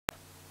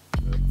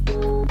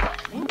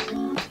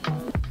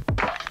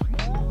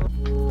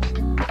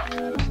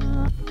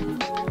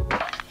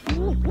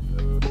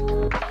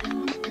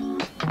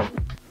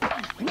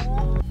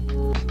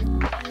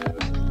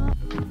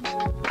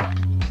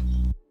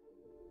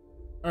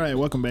All right,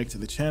 welcome back to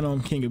the channel.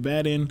 I'm King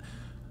Abaddon.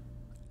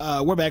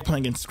 We're back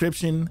playing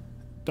Inscryption.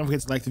 Don't forget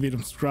to like the video,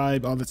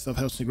 subscribe. All that stuff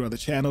helps me grow the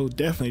channel.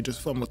 Definitely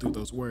just fumble through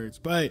those words.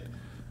 But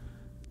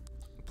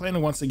playing it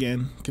once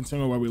again,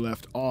 continuing where we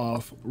left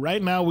off. Right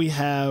now we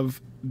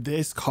have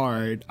this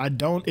card.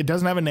 It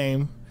doesn't have a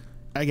name.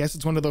 I guess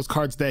it's one of those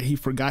cards that he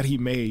forgot he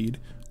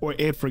made, or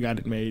it forgot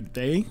it made.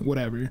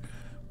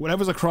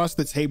 Whatever's across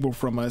the table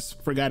from us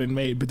forgot it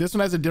made. But this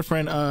one has a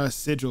different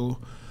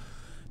sigil.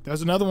 There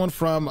was another one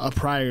from a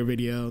prior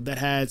video that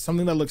had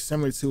something that looked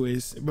similar to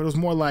it, but it was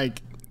more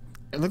like,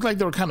 it looked like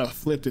they were kind of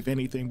flipped if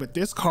anything. But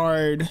this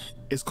card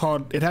is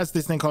called, it has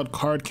this thing called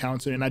card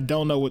counter, and I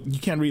don't know what, you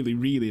can't really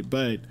read it,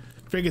 but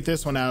figured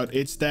this one out.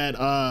 It's that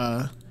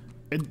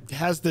it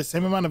has the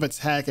same amount of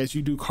attack as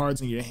you do cards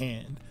in your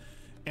hand.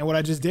 And what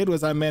I just did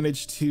was I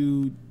managed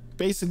to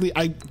basically,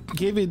 I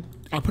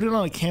put it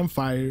on a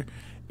campfire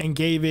and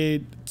gave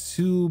it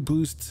 2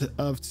 boosts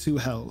of 2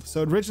 health.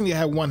 So originally it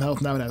had 1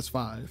 health, now it has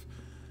 5.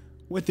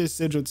 With this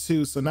sigil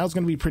too, so now it's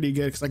gonna be pretty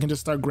good because I can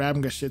just start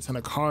grabbing a shit ton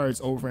of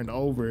cards over and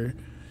over,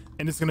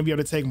 and it's gonna be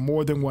able to take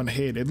more than 1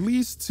 hit, at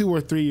least 2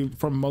 or 3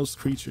 from most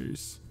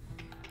creatures.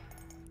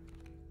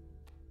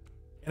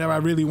 And if I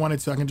really wanted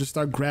to, I can just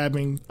start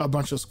grabbing a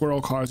bunch of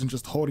squirrel cards and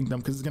just holding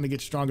them because it's gonna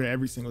get stronger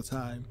every single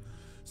time.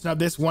 So now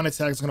this 1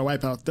 attack is gonna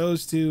wipe out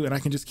those 2, and I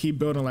can just keep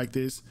building like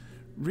this,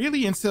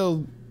 really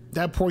until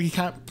that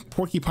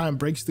porcupine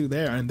breaks through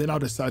there, and then I'll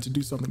decide to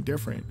do something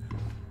different.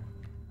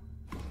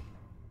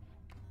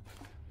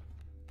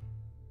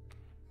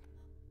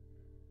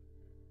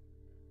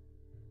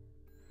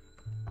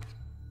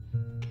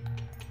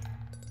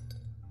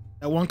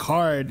 That 1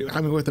 card, I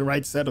mean, with the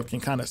right setup, can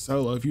kind of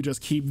solo if you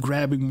just keep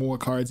grabbing more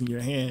cards in your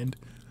hand.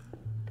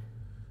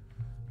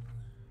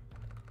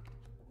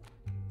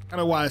 Kind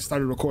of why I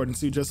started recording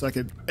too, just so I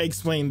could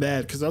explain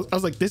that, because I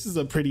was like, this is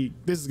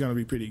gonna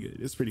be pretty good.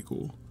 It's pretty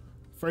cool.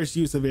 First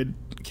use of it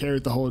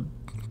carried the whole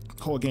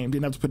game.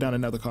 Didn't have to put down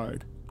another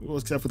card, well,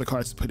 except for the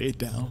cards to put it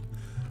down.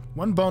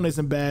 1 bone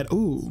isn't bad.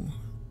 Ooh,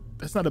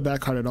 that's not a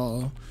bad card at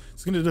all.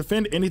 It's gonna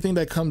defend anything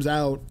that comes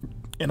out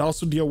and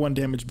also deal 1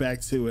 damage back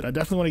to it. I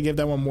definitely want to give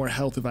that one more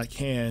health if I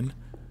can.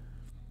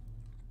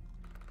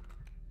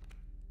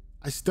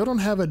 I still don't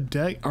have a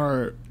deck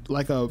or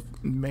like a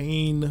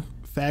main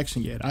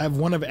faction yet. I have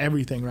 1 of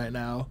everything right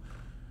now.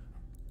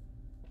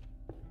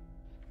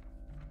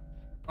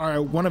 All right,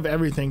 1 of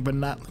everything, but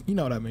not, you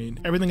know what I mean.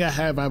 Everything I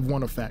have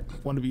 1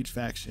 of each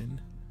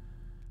faction.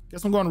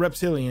 Guess I'm going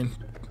reptilian.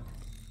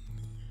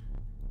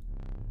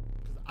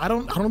 I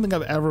don't think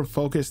I've ever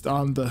focused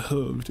on the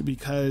hooved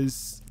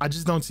because I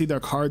just don't see their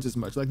cards as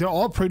much. Like, they're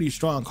all pretty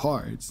strong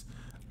cards.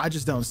 I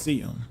just don't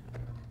see them.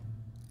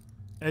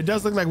 And it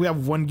does look like we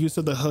have 1 use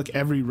of the hook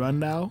every run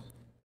now.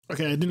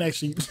 Okay, I didn't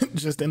actually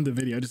just end the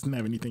video. I just didn't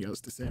have anything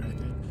else to say or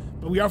anything.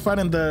 But we are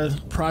fighting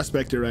the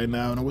prospector right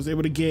now, and I was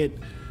able to get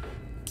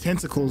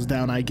tentacles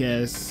down, I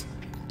guess,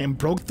 and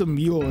broke the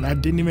mule, and I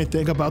didn't even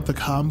think about the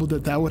combo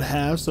that would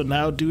have. So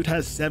now dude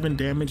has 7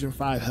 damage and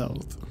 5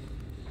 health.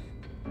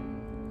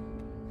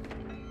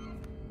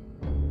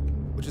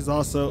 Which is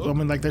also, I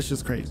mean, like, that's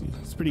just crazy.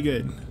 It's pretty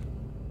good.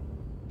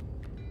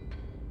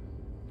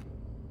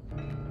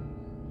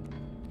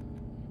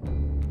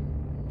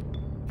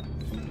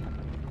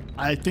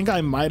 I think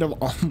I might have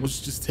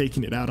almost just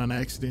taken it out on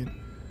accident,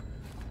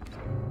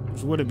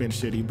 which would have been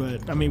shitty,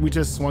 but I mean, we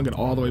just swung it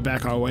all the way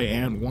back our way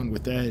and won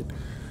with that.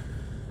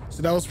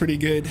 So that was pretty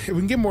good. If we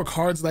can get more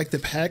cards like the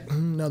pack,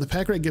 no, the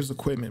pack rate gives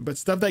equipment, but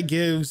stuff that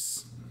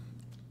gives,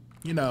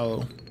 you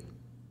know,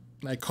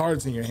 like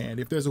cards in your hand,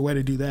 if there's a way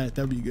to do that,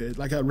 that'd be good.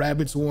 Like a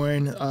rabbit's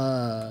warren,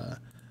 the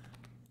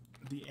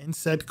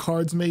insect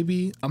cards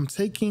maybe. I'm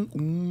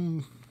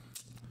taking,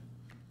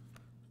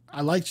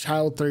 I like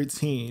child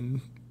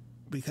 13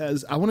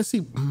 because I want to see,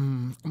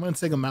 I'm going to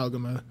take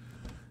amalgama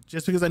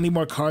just because I need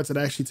more cards that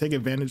actually take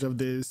advantage of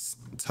this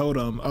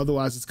totem.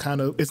 Otherwise it's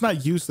kind of, it's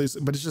not useless,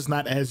 but it's just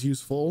not as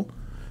useful.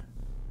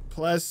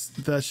 Plus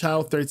the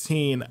child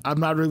 13, I'm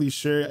not really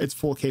sure its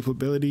full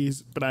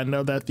capabilities, but I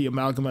know that the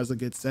amalgam has a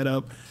good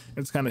setup.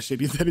 It's kind of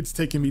shitty that it's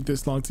taking me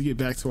this long to get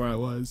back to where I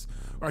was,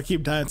 or I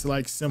keep dying to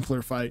like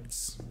simpler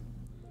fights.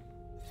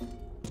 All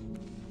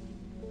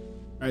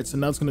right, so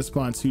now it's gonna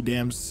spawn 2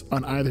 dams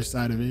on either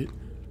side of it.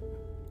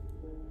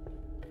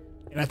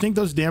 And I think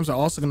those dams are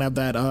also gonna have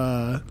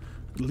that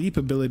leap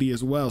ability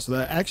as well. So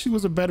that actually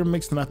was a better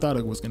mix than I thought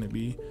it was gonna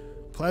be.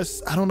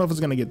 Plus, I don't know if it's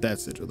gonna get that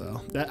sigil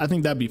though. I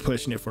think that'd be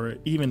pushing it for it.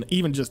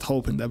 Even just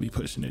hoping that'd be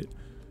pushing it.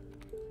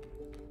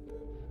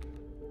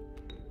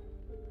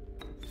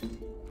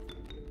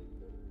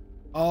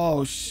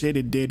 Oh shit,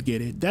 it did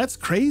get it. That's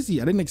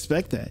crazy. I didn't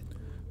expect that.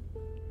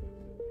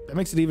 That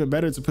makes it even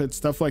better to put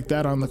stuff like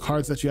that on the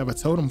cards that you have a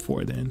totem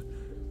for then.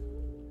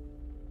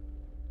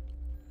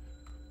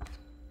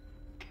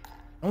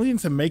 Only thing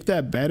to make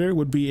that better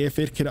would be if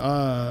it could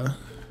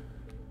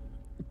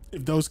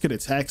if those could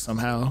attack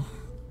somehow.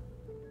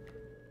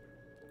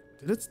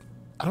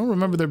 I don't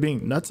remember there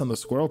being nuts on the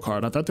squirrel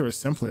card. I thought they were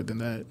simpler than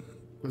that.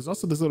 There's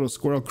also this little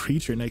squirrel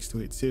creature next to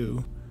it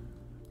too.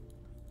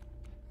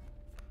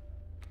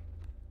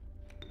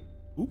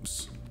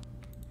 Oops.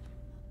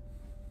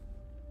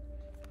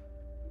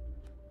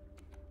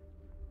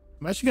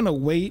 I'm actually gonna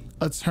wait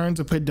a turn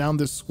to put down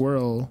this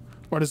swirl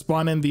or to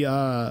spawn in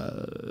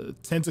the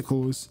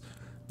tentacles.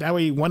 That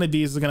way one of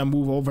these is gonna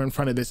move over in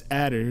front of this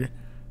adder,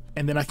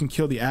 and then I can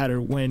kill the adder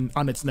when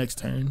on its next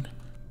turn.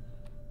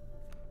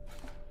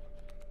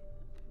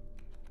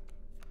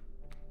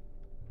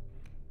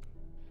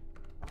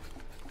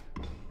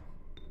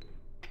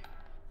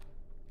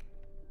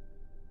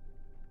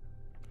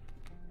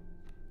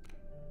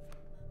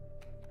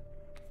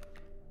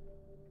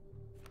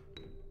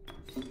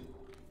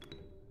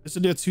 This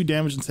will deal 2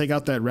 damage and take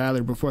out that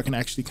Rattler before it can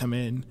actually come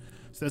in.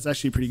 So that's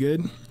actually pretty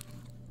good.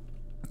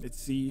 Let's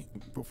see.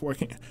 Before it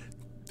can...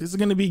 This is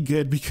going to be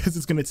good because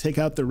it's going to take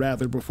out the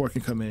Rattler before it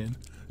can come in.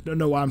 Don't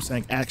know why I'm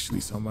saying actually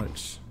so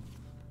much.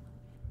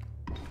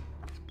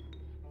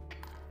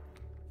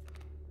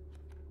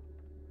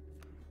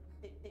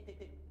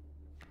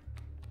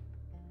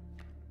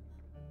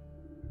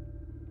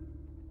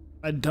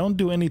 I don't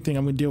do anything.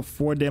 I'm going to deal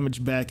 4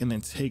 damage back and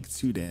then take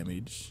 2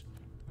 damage.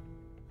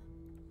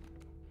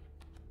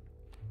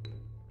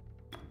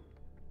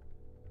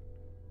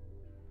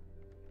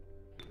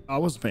 I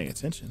wasn't paying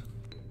attention.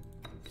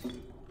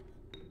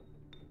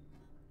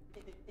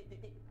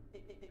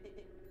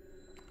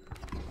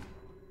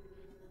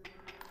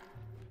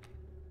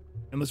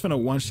 And let's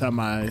finna one-shot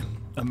my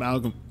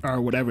amalgam or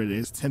whatever it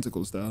is,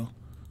 tentacles though.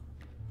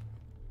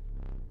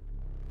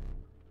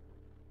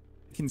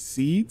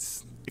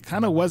 Concedes? It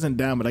kind of wasn't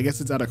down, but I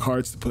guess it's out of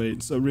cards to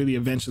put, so really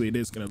eventually it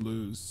is gonna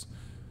lose.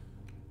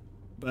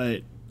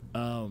 But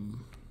I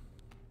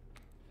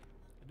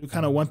do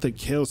kind of want the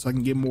kill so I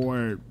can get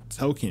more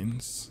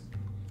tokens.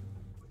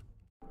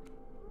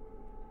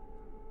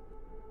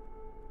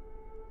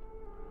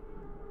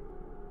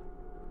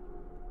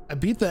 I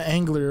beat the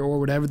angler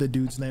or whatever the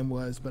dude's name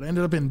was, but I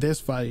ended up in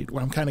this fight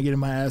where I'm kind of getting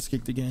my ass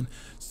kicked again.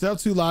 Still have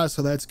 2 lives,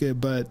 so that's good,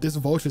 but this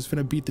vulture's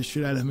finna beat the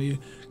shit out of me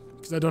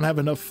because I don't have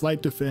enough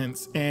flight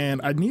defense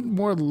and I need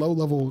more low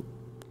level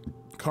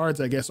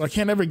cards, I guess. So I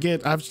can't ever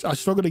get, I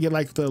struggle to get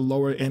like the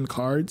lower end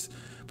cards,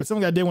 but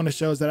something I did want to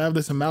show is that I have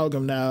this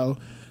amalgam now.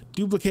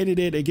 Duplicated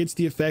it, it gets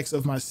the effects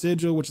of my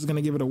sigil, which is going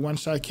to give it a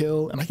 1-shot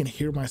kill, and I can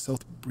hear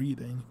myself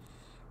breathing.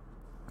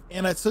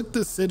 And I took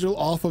the sigil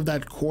off of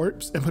that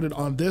corpse and put it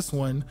on this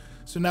one,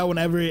 so now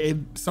whenever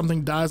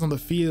something dies on the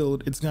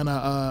field, it's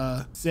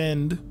gonna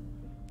send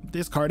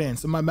this card in.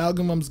 So my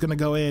amalgam's gonna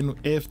go in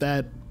if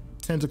that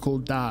tentacle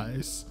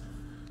dies.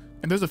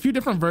 And there's a few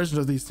different versions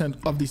of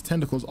these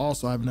tentacles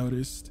also, I've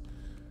noticed.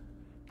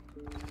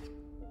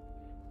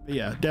 But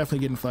yeah, definitely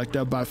getting fucked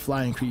up by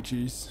flying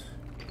creatures.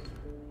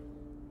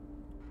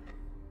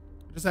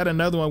 Just had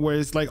another one where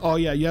it's like, oh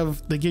yeah,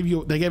 they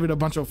gave it a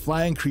bunch of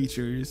flying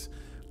creatures,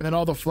 and then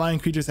all the flying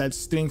creatures had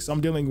stings, so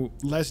I'm dealing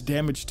less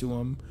damage to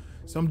them.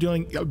 So I'm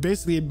dealing,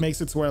 basically it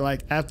makes it to where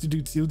like I have to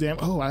do 2 damage.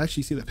 Oh, I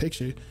actually see the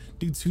picture.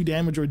 Do 2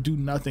 damage or do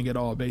nothing at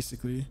all,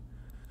 basically.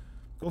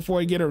 Go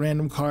for it, get a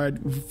random card,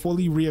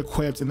 fully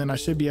re-equipped, and then I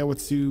should be able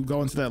to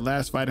go into that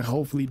last fight and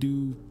hopefully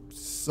do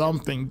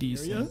something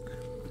decent.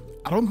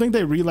 I don't think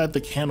they relight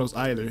the candles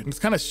either. It's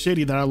kind of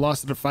shitty that I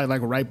lost the fight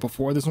like right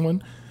before this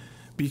one,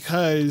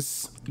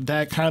 because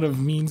that kind of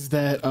means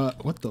that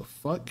what the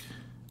fuck?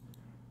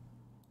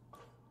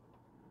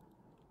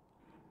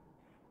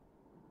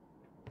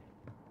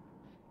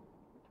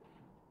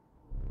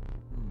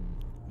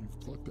 You've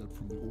plucked that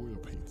from the oil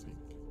painting.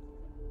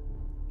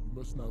 You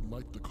must not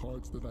like the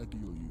cards that I deal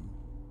you.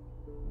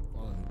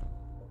 Fine.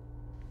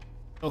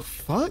 The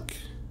fuck?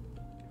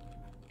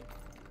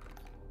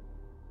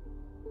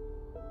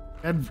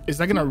 Is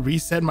that gonna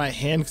reset my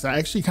hand? Because I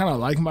actually kind of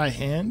like my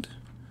hand.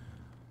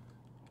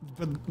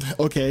 But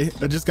okay,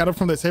 I just got it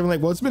from the table.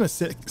 Like, well, it's been a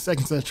second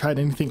since I tried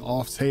anything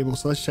off table,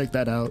 so let's check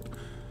that out.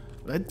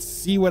 Let's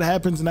see what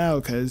happens now,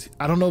 because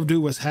I don't know if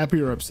dude was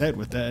happy or upset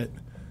with that.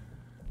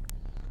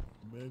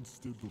 A man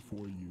stood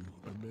before you.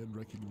 A man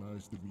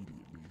recognized immediately.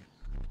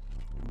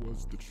 It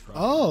was the trap.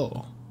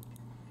 Oh.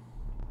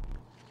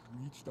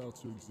 Reached out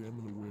to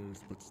examine the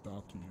wares, but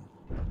stopped you.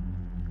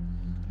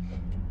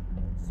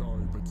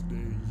 Sorry, but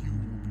today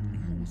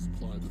you will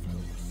supply the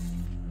palace.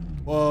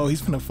 Whoa,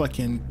 he's gonna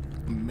fucking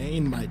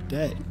main my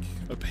deck.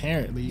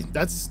 Apparently,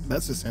 that's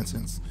a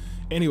sentence.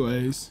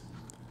 Anyways,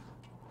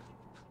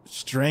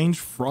 strange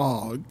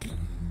frog.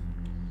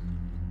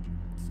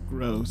 It's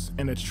gross.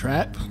 And a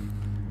trap.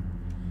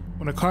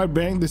 When a card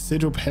bearing the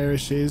sigil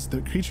perishes,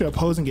 the creature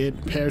opposing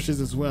it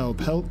perishes as well.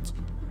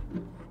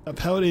 A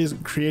pelt is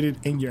created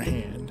in your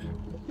hand.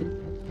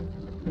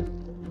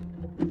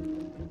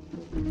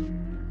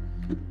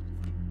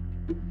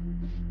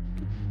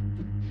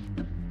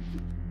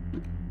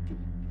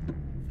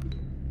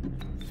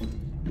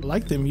 I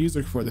like the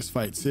music for this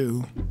fight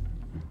too.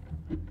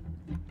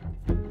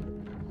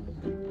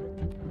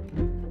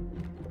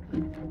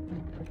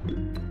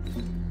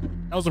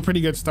 That was a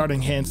pretty good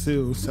starting hand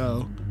too,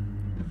 so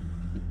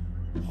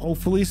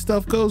hopefully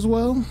stuff goes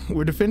well.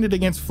 We're defended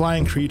against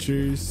flying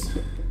creatures.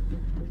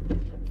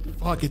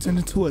 Fuck, it turned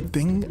into a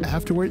thing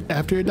afterward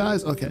after it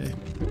dies? Okay.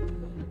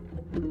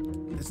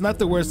 It's not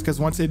the worst because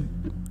once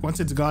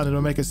it's gone,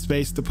 it'll make a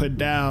space to put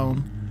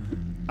down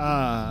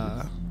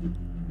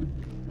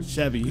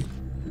Chevy.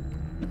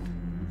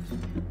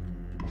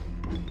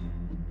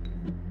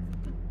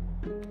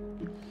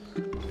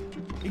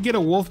 You get a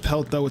wolf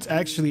pelt though, which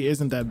actually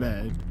isn't that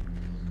bad.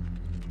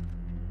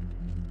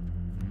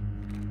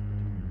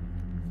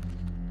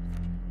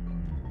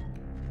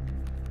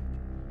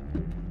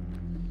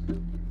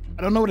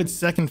 I don't know what its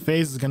second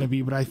phase is gonna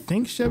be, but I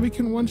think Chevy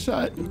can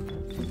one-shot.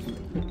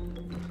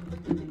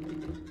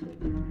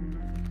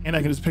 And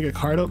I can just pick a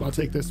card up. I'll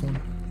take this one.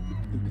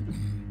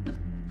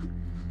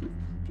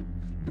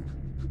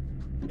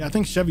 Yeah, I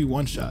think Chevy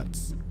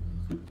one-shots.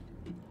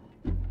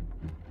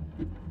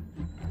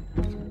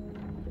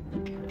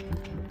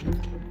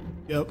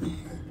 Yep.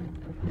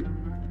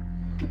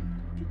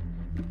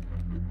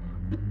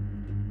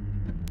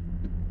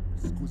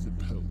 Exquisite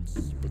pelts,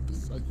 but the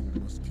cycle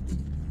must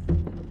continue.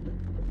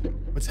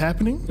 What's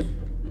happening?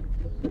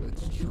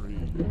 Let's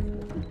trade.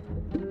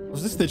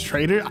 Was this the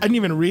trader? I didn't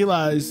even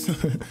realize.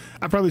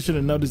 I probably should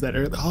have noticed that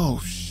earlier. Oh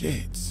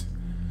shit.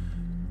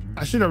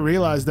 I should have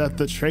realized that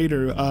the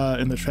trader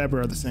and the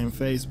trapper are the same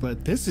face,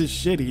 but this is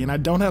shitty and I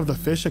don't have the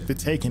fish hook to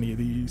take any of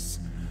these.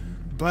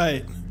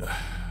 But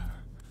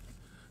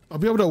I'll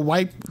be able to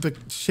wipe the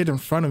shit in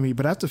front of me,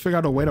 but I have to figure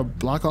out a way to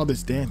block all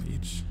this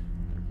damage.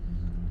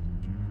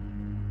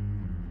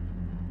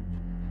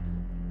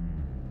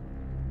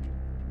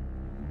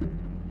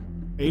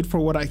 Aid for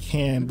what I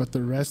can, but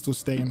the rest will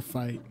stay and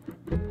fight.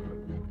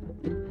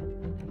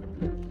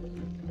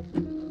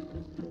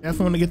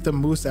 Definitely want to get the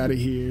moose out of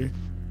here.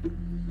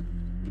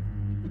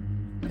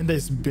 And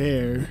this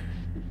bear.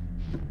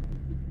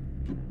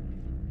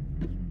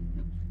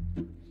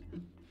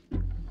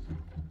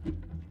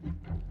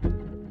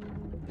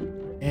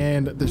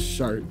 And the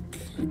shark,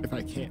 if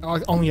I can. Oh,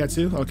 I only had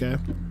two? Okay.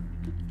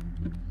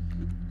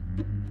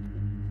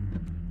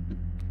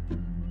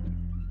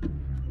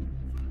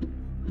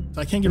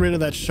 So I can't get rid of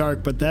that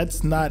shark, but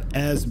that's not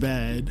as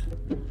bad.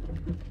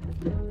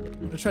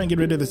 I'm gonna try and get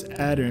rid of this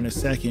adder in a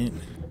second.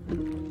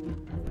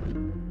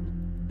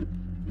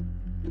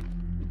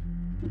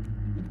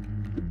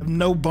 I have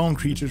no bone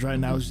creatures right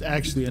now, which is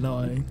actually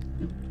annoying.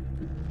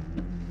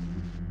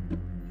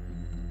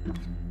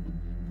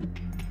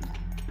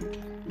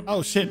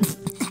 Oh shit.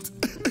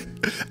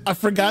 I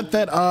forgot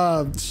that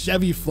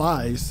Chevy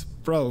flies.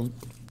 Bro,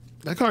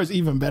 that car is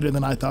even better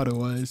than I thought it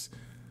was.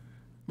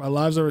 My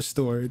lives are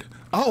restored.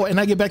 Oh, and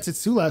I get back to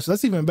 2 lives, so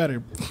that's even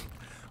better.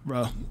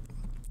 Bro,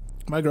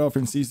 my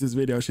girlfriend sees this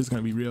video, she's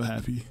gonna be real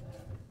happy.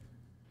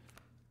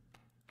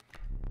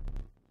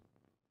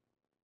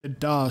 The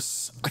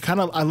DOS.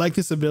 I like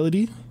this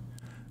ability.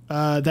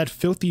 That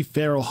filthy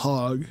feral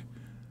hog.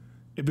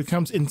 It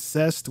becomes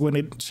incest when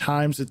its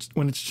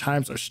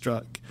chimes are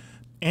struck.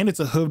 And it's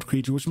a hooved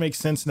creature, which makes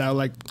sense now.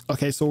 Like,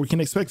 okay, so we can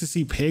expect to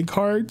see pig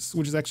cards,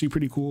 which is actually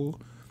pretty cool.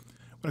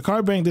 When a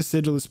card bearing this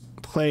sigil is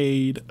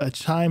played, a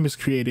chime is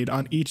created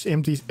on each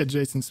empty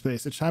adjacent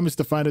space. The chime is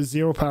defined as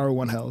 0 power,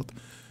 1 health.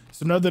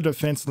 It's another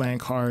defense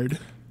land card.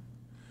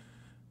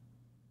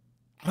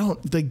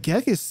 The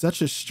Gek is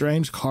such a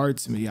strange card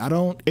to me.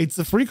 It's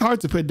a free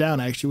card to put down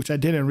actually, which I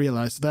didn't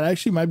realize. So that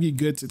actually might be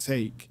good to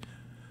take.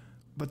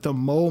 But the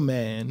Mole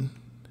Man,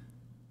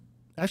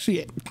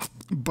 actually,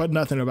 but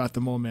nothing about the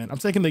Mole Man. I'm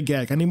taking the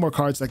Gek. I need more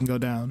cards that can go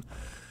down.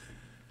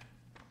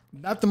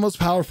 Not the most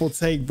powerful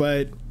take,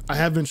 but I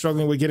have been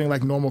struggling with getting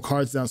like normal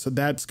cards down, so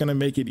that's gonna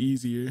make it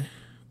easier.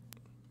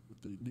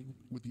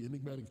 With the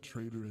enigmatic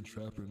trader and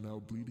trapper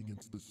now bleeding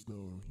into the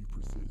snow, you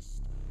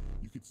persist.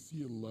 You could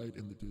see a light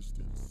in the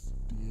distance.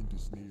 The end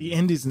is near. The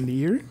end is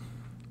near?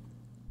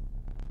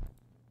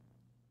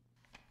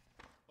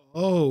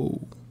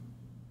 Oh.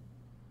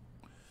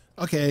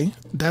 Okay,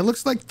 that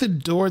looks like the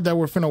door that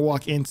we're finna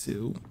walk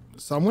into.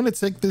 So I'm gonna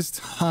take this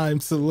time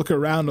to look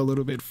around a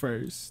little bit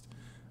first.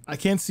 I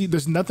can't see,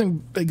 there's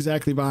nothing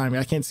exactly behind me.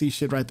 I can't see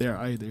shit right there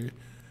either.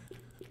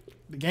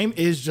 The game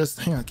is just,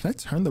 hang on, can I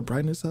turn the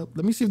brightness up?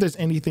 Let me see if there's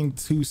anything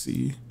to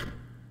see.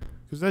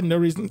 Because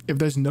if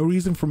there's no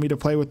reason for me to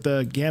play with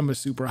the gamma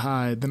super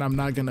high, then I'm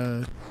not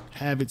gonna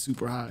have it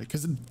super high.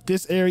 Because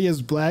this area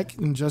is black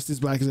and just as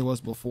black as it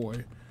was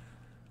before.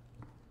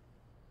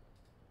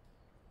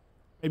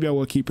 Maybe I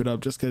will keep it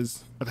up just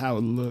because of how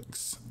it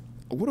looks.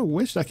 I would have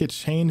wished I could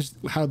change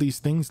how these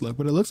things look,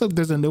 but it looks like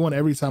there's a new one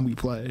every time we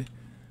play.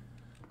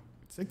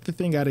 Take the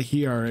thing out of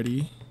here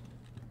already.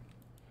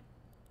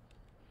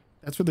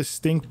 That's where the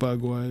stink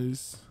bug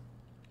was.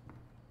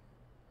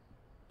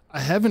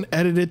 I haven't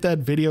edited that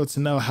video to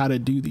know how to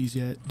do these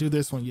yet. Do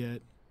this one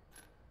yet.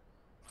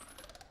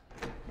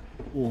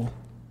 Cool.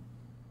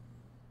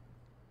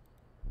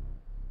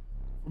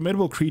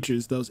 Formidable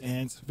creatures, those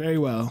ants. Very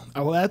well.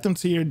 I will add them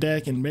to your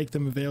deck and make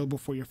them available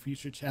for your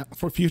future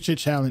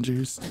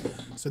challengers.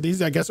 So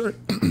these, I guess, are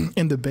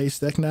in the base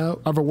deck now.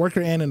 I have a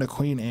worker ant and a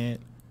queen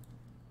ant.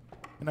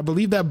 And I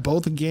believe that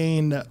both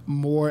gain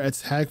more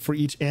attack for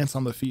each ant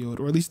on the field,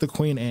 or at least the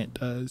queen ant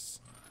does.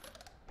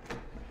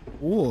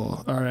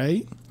 Cool. All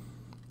right.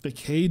 The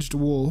caged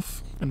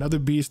wolf, another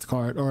beast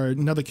card, or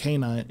another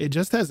canine. It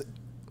just has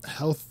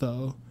health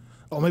though.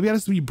 Oh, maybe it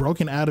has to be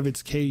broken out of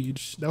its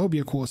cage. That would be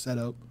a cool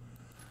setup.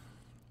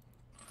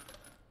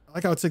 I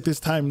like how I took this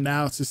time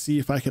now to see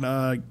if I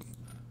can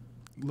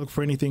look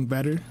for anything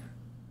better.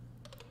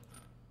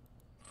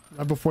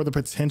 Right before the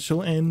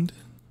potential end.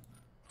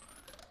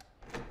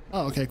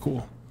 Oh, okay,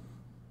 cool.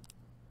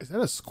 Is that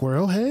a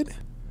squirrel head?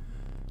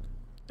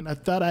 And I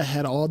thought I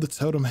had all the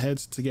totem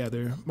heads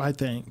together. My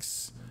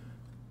thanks.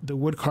 The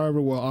wood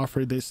carver will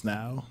offer this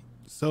now.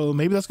 So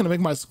maybe that's gonna make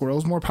my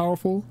squirrels more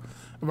powerful.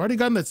 I've already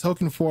gotten the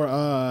token for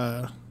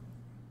I've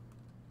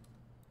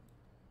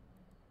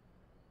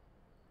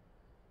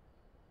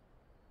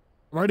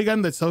already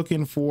gotten the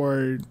token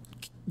for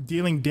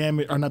dealing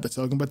damage, or not the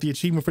token, but the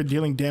achievement for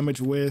dealing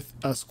damage with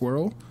a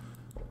squirrel.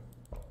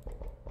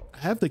 I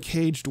have the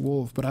caged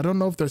wolf, but I don't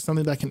know if there's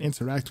something that I can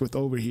interact with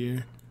over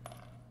here.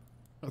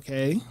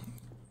 Okay.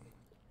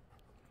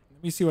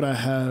 Let me see what I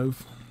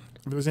have.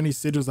 If there's any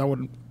sigils I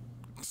would...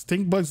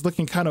 Stink bug's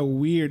looking kind of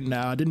weird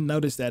now. I didn't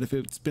notice that if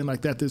it's been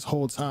like that this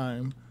whole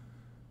time.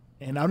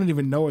 And I don't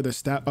even know where the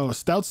stout... Oh,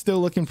 stout's still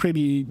looking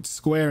pretty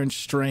square and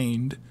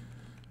strained.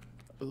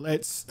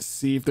 Let's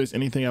see if there's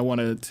anything I want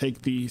to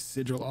take the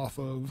sigil off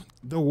of.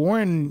 The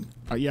warren...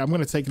 yeah, I'm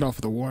going to take it off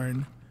of the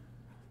warren.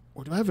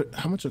 Or do I have...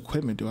 How much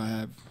equipment do I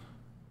have?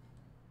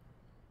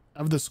 I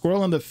have the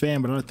squirrel and the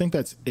fan, but I think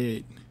that's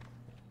it.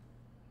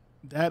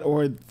 That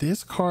or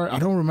this card. I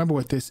don't remember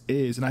what this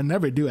is, and I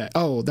never do it.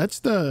 Oh, that's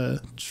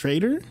the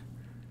trader?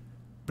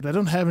 But I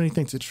don't have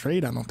anything to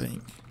trade, I don't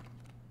think.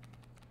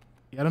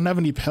 Yeah, I don't have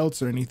any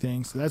pelts or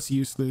anything, so that's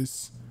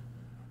useless.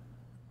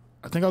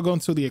 I think I'll go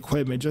into the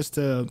equipment just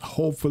to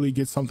hopefully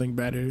get something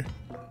better.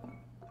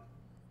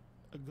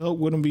 A goat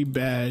wouldn't be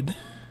bad.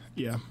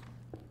 Yeah.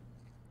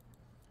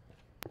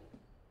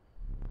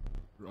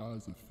 Your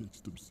eyes have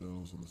fixed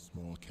themselves on the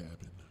small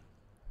cabin.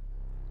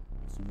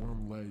 Its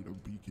warm light a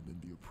beacon in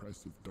the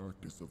oppressive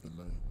darkness of the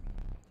night.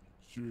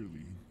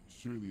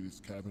 Surely this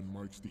cabin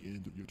marks the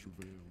end of your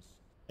travails.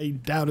 I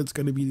doubt it's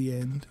going to be the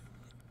end.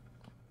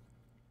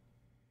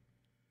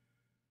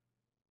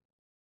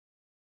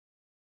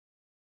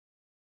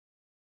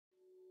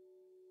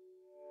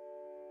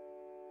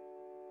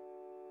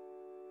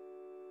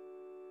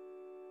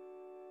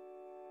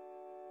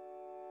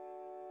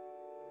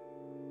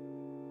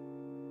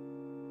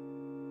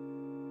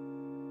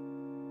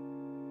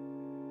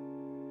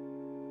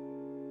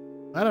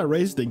 Glad I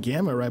raised the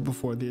gamma right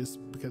before this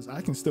because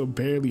I can still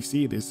barely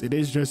see this. It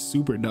is just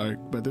super dark,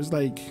 but there's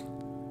like,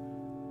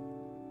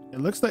 it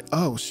looks like,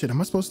 oh shit,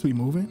 am I supposed to be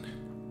moving?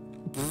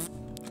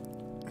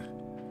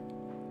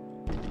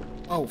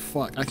 Oh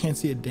fuck, I can't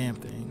see a damn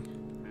thing.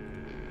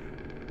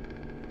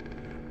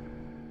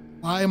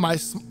 Why am I,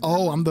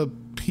 oh, I'm the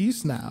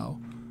piece now.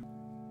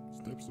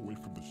 Steps away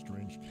from the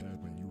strange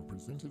cabin, you were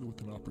presented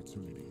with an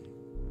opportunity.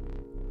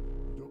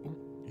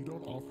 You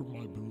don't offer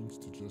my boons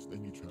to just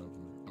any traveler.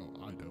 Oh,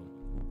 I don't.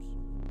 Oops.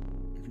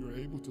 If you are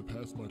able to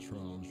pass my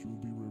trials, you will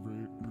be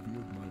revered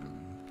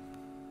mightily.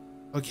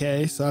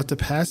 Okay, so I have to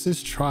pass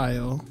this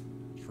trial.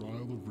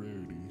 Trial of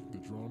rarity. The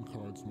drawn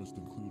cards must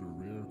include a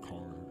rare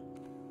card.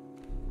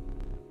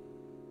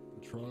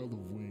 The trial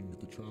of wing.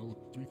 The trial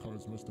of 3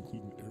 cards must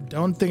include an airborne.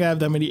 Don't think I have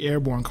that many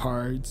airborne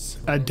cards.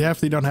 I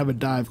definitely don't have a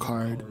dive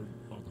card.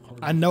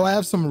 I know I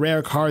have some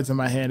rare cards in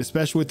my hand,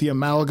 especially with the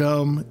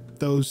amalgam,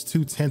 those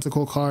 2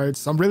 tentacle cards.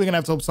 So I'm really gonna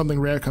have to hope something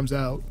rare comes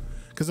out,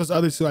 because those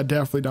other 2 I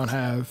definitely don't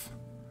have.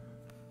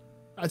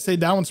 I'd say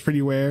that one's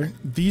pretty rare.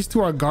 These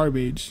 2 are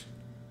garbage.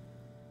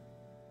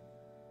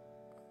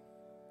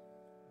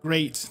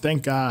 Great,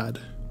 thank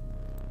God.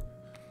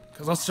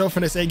 Because I was so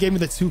finna say, it gave me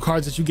the 2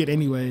 cards that you get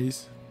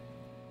anyways.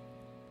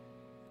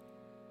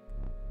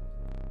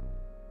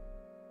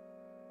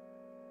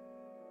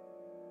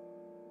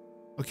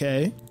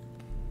 Okay.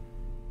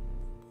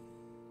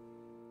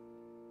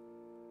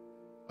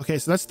 Okay,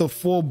 so that's the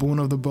full boon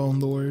of the Bone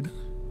Lord.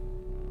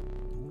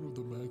 Boon of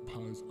the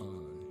Magpie's Eye.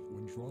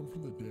 When drawn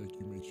from the deck,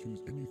 you may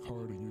choose any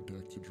card in your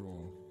deck to draw.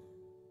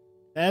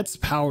 That's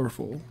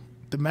powerful.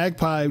 The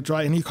Magpie, draw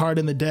any card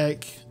in the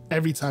deck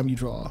every time you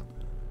draw.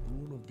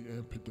 Boon of the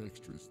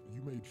Ambidextrous.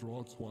 You may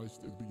draw twice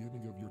at the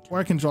beginning of your turn. Or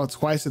I can draw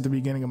twice at the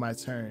beginning of my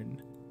turn.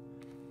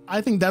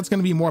 I think that's going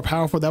to be more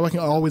powerful. That way I can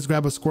always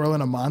grab a squirrel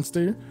and a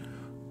monster.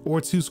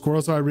 Or 2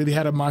 squirrels, so I really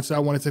had a monster I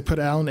wanted to put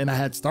down and I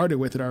had started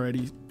with it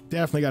already.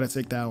 Definitely got to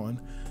take that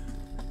one.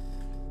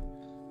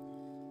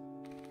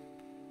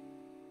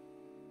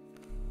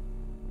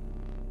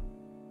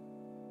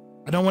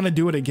 I don't want to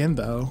do it again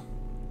though.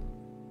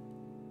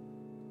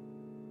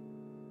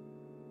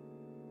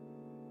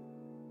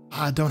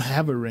 I don't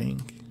have a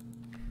ring.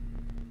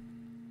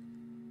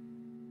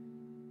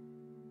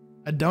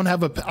 I don't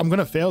have a, I'm going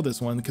to fail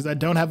this one because I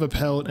don't have a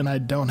pelt and I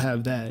don't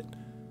have that.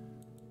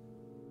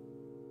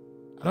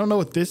 I don't know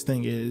what this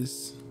thing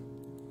is,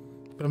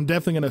 but I'm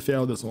definitely going to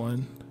fail this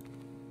one.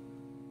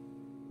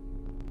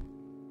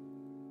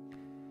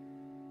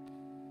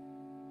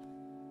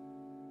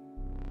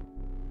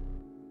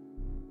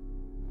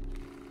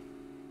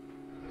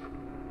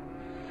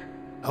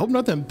 I hope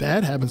nothing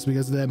bad happens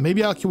because of that.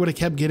 Maybe I would have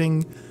kept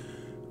getting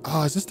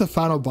Oh, is this the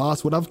final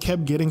boss? Would I've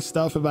kept getting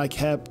stuff if I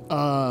kept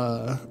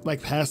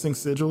like passing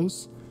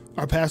sigils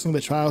or passing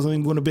the trials? I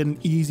think would have been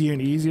easier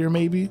and easier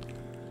maybe.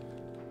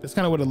 That's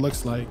kind of what it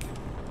looks like.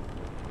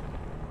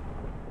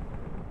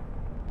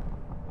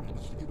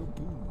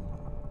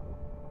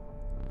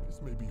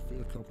 This may be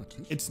fair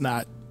competition. It's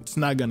not. It's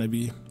not gonna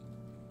be.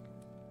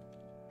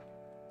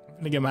 I'm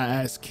gonna get my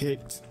ass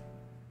kicked.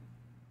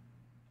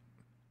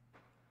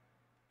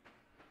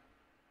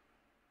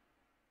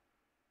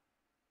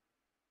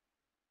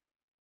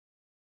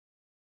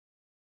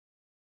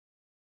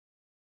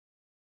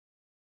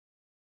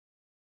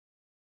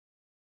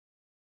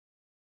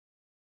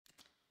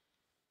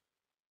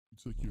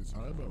 You took your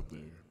time out there.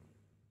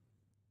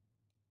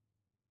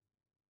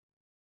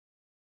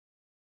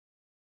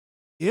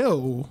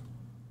 Ew.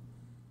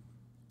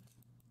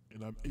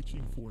 And I'm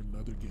itching for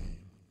another game.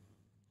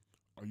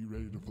 Are you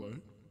ready to play?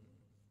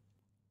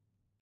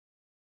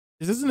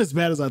 This isn't as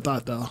bad as I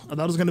thought though. I thought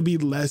it was gonna be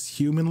less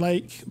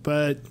human-like,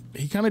 but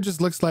he kind of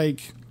just looks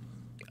like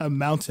a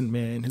mountain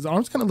man. His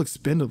arms kind of look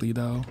spindly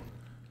though.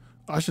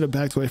 I should have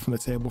backed away from the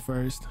table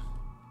first.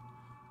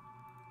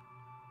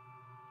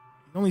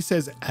 It only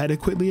says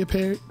adequately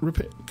repaired.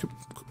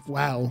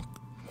 Wow.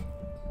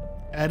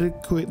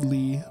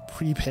 Adequately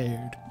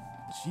prepared.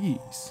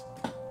 Jeez.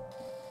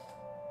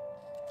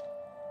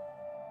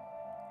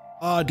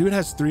 Dude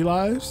has 3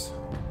 lives.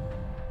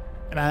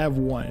 And I have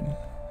 1.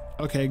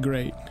 Okay,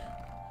 great.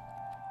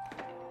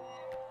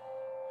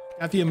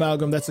 Got the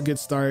amalgam. That's a good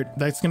start.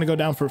 That's going to go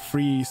down for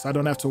free, so I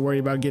don't have to worry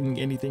about getting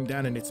anything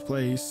down in its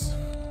place.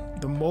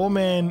 The mole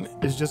man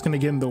is just going to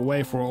get in the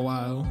way for a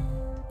while.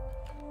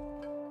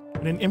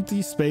 When an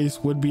empty space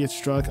would be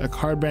struck, a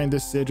card bearing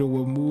this sigil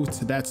will move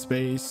to that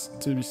space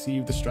to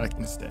receive the strike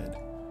instead.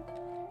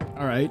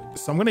 All right,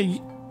 so I'm gonna.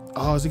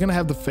 Oh, is he gonna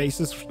have the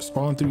faces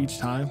spawn through each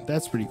time?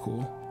 That's pretty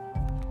cool.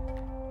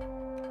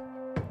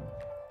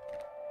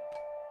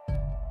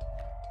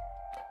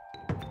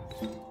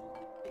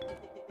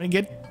 I'm gonna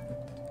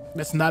get.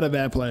 That's not a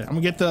bad play. I'm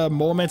gonna get the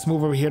mole man to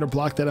move over here to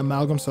block that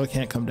amalgam so it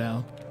can't come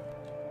down.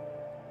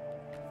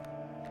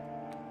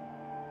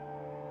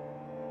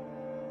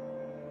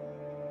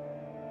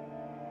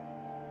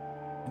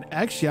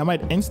 Actually, I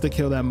might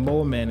insta-kill that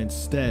mole man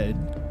instead.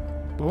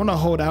 But I want to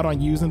hold out on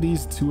using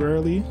these too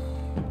early.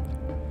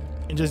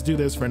 And just do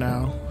this for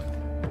now.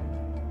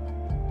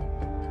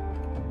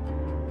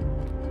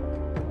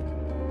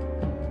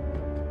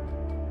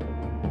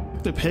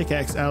 The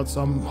pickaxe out,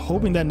 so I'm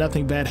hoping that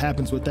nothing bad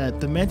happens with that.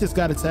 The mantis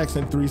got attacks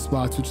in 3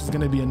 spots, which is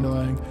going to be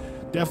annoying.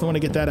 Definitely want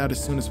to get that out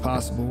as soon as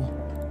possible.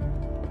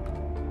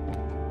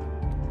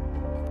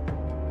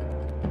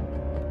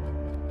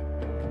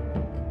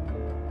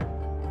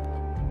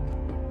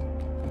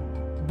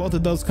 Both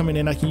of those coming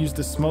in, I can use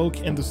the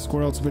smoke and the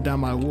squirrel to put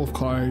down my wolf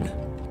card.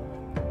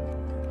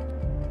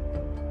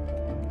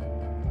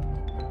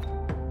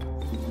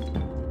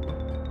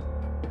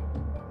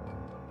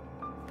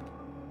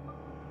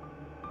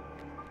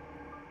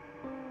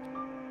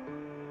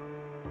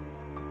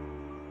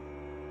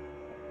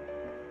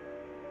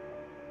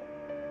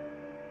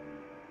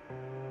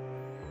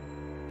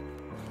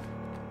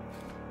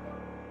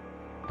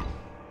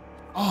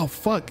 Oh,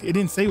 fuck. It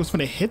didn't say it was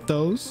gonna hit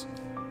those.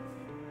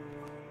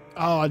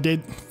 Oh, I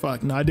did.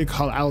 Fuck. No, I did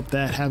call out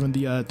that having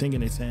the thing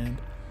in its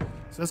hand.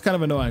 So that's kind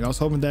of annoying. I was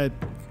hoping that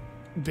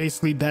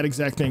basically that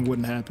exact thing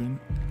wouldn't happen.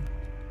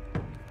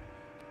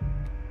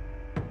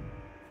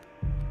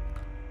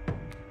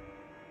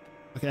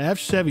 Okay, I have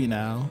Chevy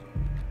now,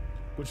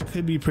 which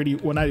could be pretty,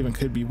 well, not even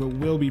could be, but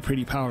will be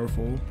pretty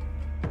powerful.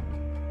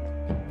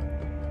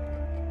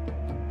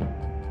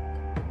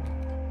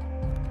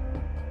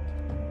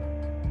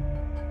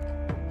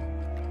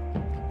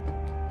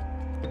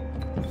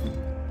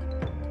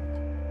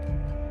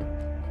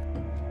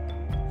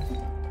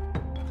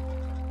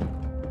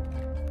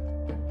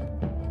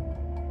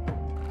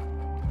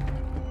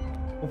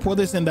 Pull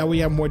this in that we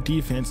have more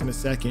defense in a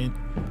second.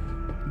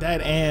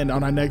 That and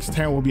on our next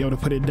turn we'll be able to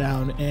put it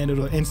down and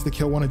it'll insta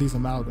kill one of these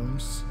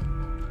amalgams.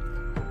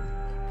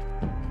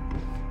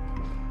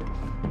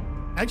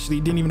 Actually,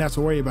 didn't even have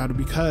to worry about it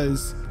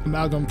because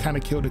amalgam kind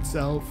of killed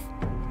itself.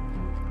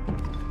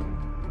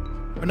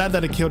 Or not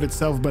that it killed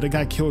itself, but it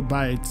got killed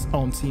by its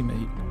own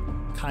teammate.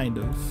 Kind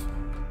of.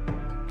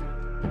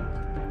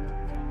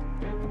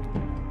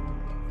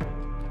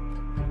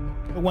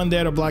 But one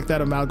there to block that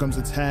amalgam's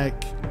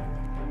attack.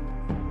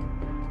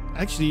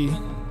 Actually,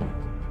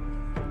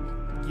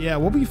 yeah,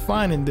 we'll be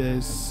fine in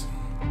this.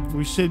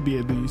 We should be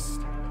at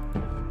least.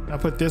 I'll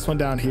put this one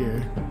down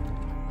here.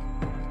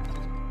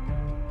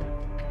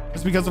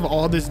 It's because of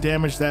all this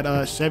damage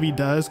that Chevy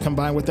does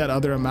combined with that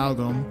other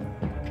amalgam.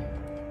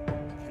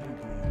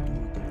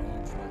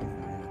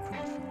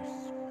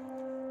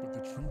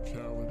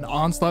 An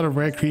onslaught of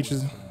rare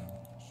creatures.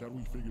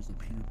 Shadowy figures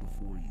appeared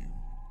before you.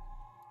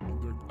 In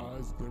their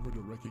eyes glimmered a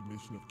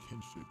recognition of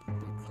kinship, but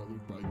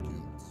colored by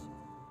guilt.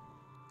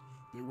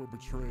 They were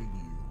betraying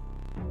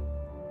you.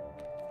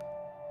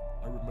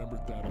 I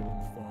remembered that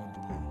one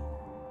fondly.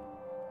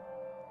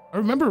 I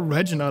remember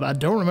Reginald. I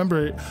don't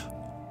remember.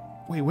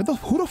 Wait,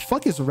 who the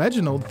fuck is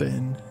Reginald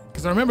then?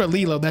 Because I remember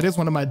Lilo, that is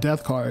one of my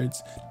death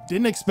cards.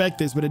 Didn't expect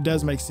this, but it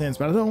does make sense.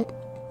 But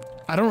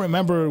I don't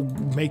remember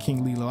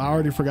making Lilo. I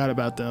already forgot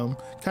about them.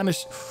 Kind of.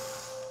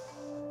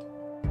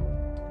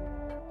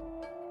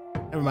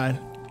 Never mind.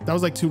 That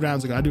was like 2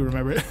 rounds ago. I do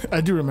remember. I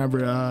do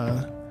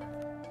remember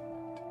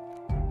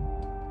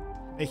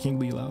making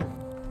Lilo.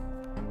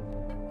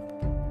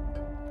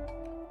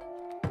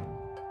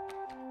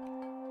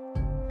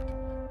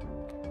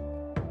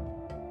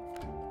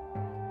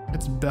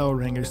 It's Bell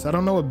Ringer, so I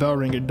don't know what Bell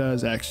Ringer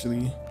does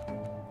actually.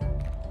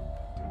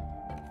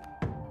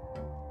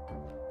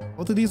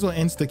 Both of these will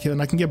insta kill,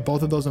 and I can get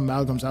both of those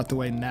amalgams out the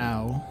way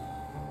now.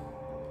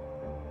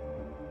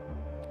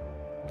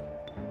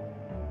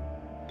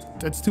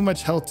 That's too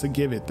much health to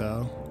give it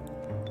though.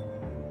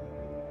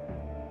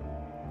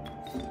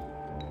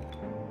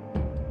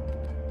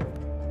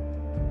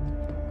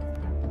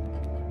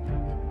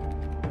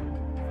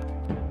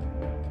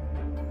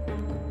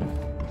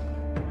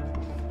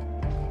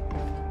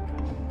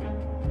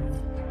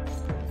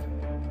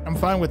 I'm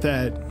fine with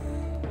that.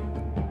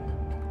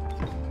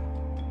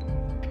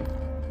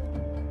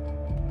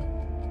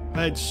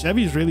 But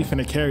Chevy's really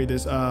finna carry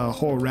this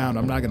whole round,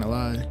 I'm not gonna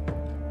lie.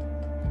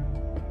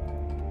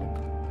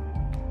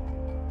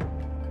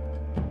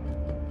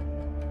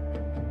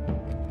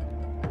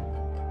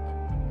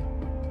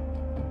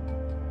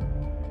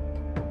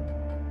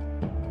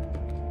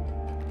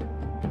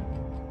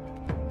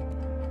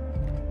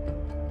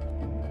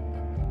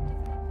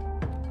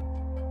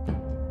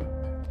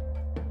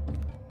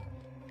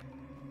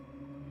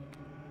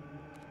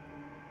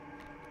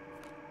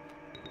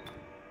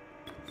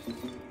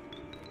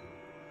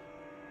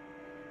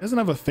 Doesn't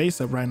have a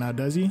face up right now,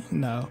 does he?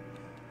 No.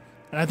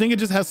 And I think it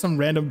just has some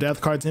random death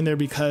cards in there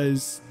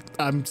because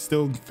I'm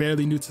still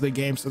fairly new to the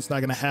game, so it's not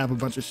gonna have a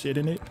bunch of shit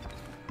in it.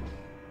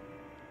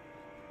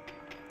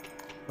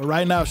 But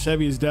right now,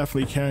 Chevy is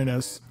definitely carrying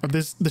us.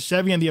 The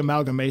Chevy and the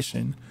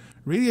amalgamation.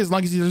 Really, as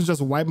long as he doesn't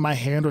just wipe my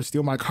hand or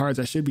steal my cards,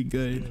 I should be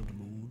good. Damn,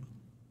 moon.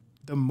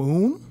 The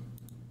moon?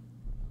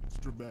 It's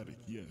dramatic,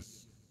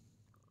 yes.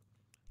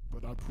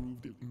 But I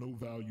proved it no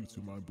value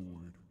to my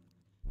board.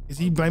 Is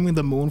he blaming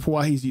the moon for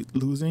why he's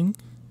losing?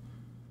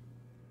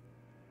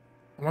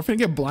 Am I finna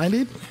get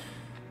blinded?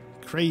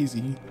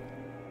 Crazy.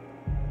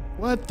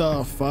 What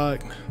the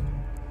fuck?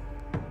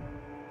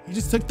 He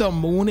just took the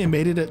moon and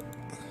made it a...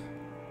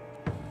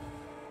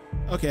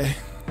 Okay,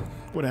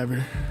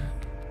 whatever.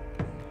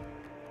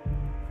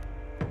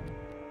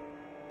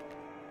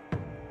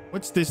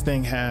 What's this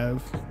thing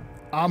have?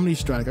 Omni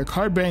Strike. A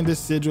card bearing this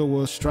sigil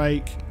will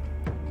strike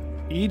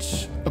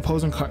each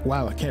opposing card.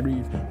 Wow, I can't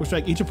read. Will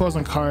strike each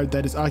opposing card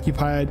that is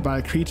occupied by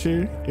a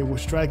creature. It will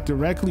strike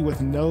directly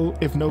with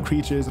if no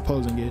creature is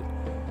opposing it.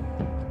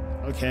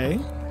 Okay.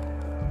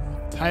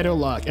 Title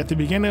lock. At the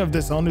beginning of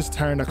this owner's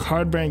turn, a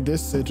card bearing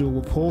this sigil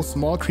will pull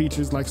small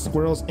creatures like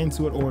squirrels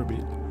into an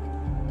orbit.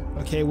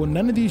 Okay, well,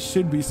 none of these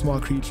should be small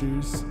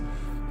creatures.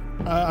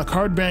 A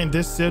card bearing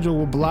this sigil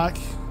will block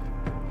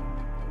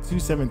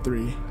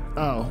 273.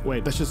 Oh,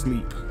 wait, that's just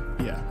leap.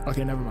 Yeah,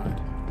 okay, never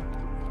mind.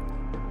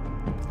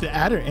 The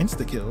adder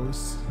insta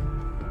kills.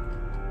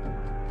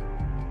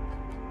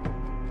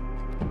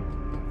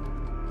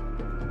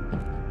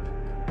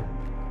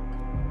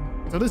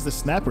 So this is the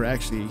snapper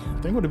actually.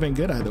 I think would have been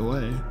good either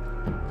way.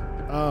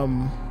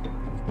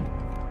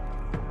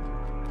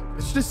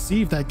 Let's just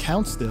see if that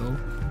counts still.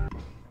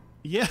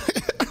 Yeah.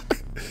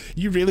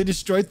 You really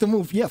destroyed the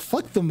moon. Yeah,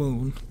 fuck the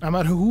moon. I'm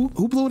out. Who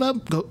blew it up?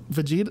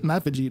 Vegeta?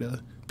 Not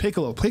Vegeta.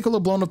 Piccolo. Piccolo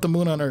blown up the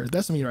moon on Earth.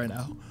 That's me right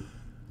now.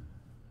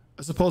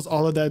 I suppose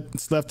all of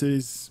that's left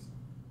is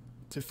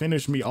to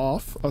finish me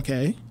off.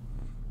 Okay.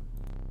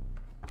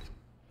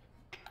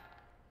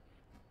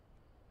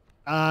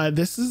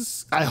 This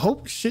is, I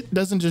hope shit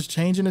doesn't just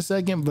change in a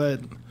second,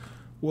 but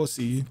we'll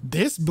see.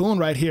 This boon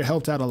right here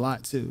helped out a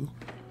lot too.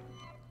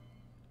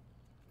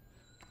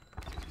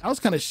 I was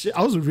kind of shit.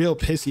 I was real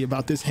pissy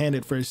about this hand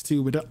at first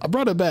too, but I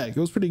brought it back. It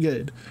was pretty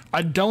good.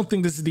 I don't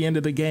think this is the end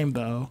of the game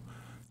though,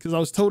 because I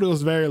was told it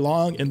was very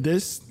long, and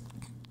this,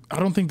 I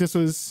don't think this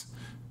was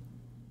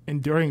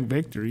enduring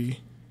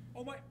victory.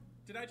 Oh my, I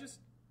think I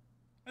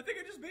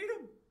just beat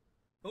him.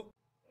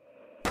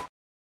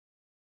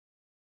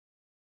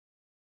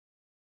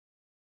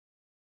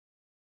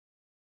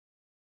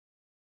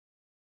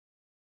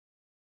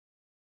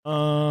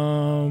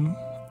 Oh.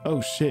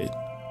 Oh shit.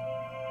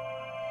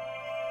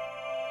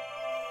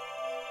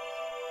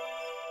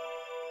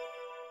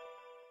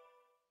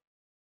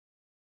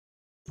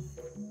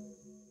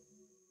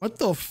 What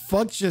the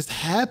fuck just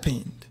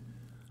happened?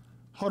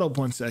 Hold up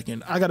 1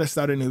 second. I gotta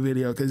start a new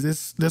video because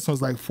this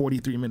one's like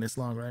 43 minutes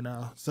long right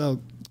now.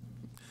 So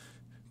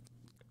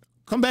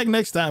come back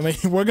next time and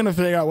we're gonna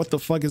figure out what the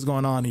fuck is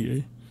going on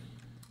here.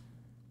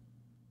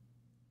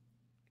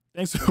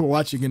 Thanks for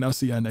watching, and I'll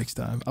see y'all next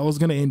time. I was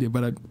gonna end it,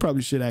 but I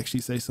probably should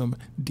actually say some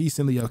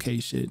decently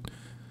okay shit.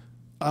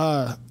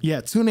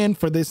 Yeah, tune in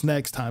for this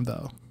next time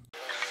though.